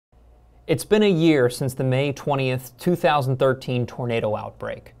It's been a year since the May 20th, 2013 tornado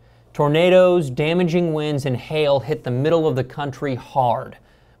outbreak. Tornadoes, damaging winds, and hail hit the middle of the country hard.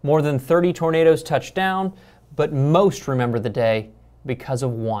 More than 30 tornadoes touched down, but most remember the day because of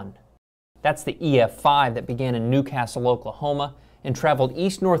one. That's the EF5 that began in Newcastle, Oklahoma, and traveled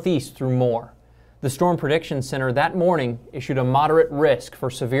east-northeast through Moore. The Storm Prediction Center that morning issued a moderate risk for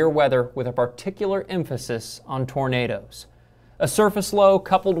severe weather with a particular emphasis on tornadoes. A surface low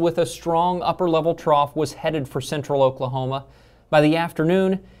coupled with a strong upper-level trough was headed for central Oklahoma. By the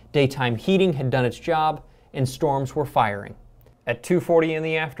afternoon, daytime heating had done its job and storms were firing. At 2:40 in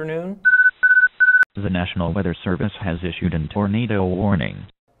the afternoon, the National Weather Service has issued a tornado warning.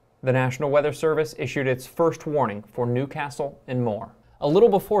 The National Weather Service issued its first warning for Newcastle and Moore. A little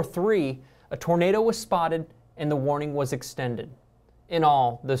before 3, a tornado was spotted and the warning was extended. In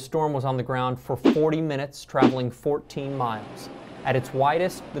all, the storm was on the ground for 40 minutes, traveling 14 miles. At its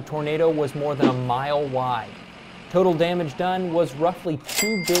widest, the tornado was more than a mile wide. Total damage done was roughly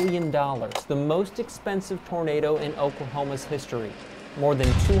 $2 billion, the most expensive tornado in Oklahoma's history. More than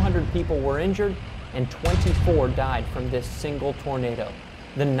 200 people were injured and 24 died from this single tornado,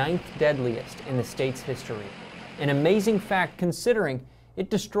 the 9th deadliest in the state's history. An amazing fact considering it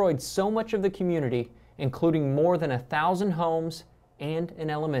destroyed so much of the community, including more than 1,000 homes and an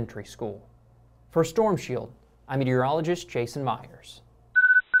elementary school. For Storm Shield, I'm meteorologist Jason Myers.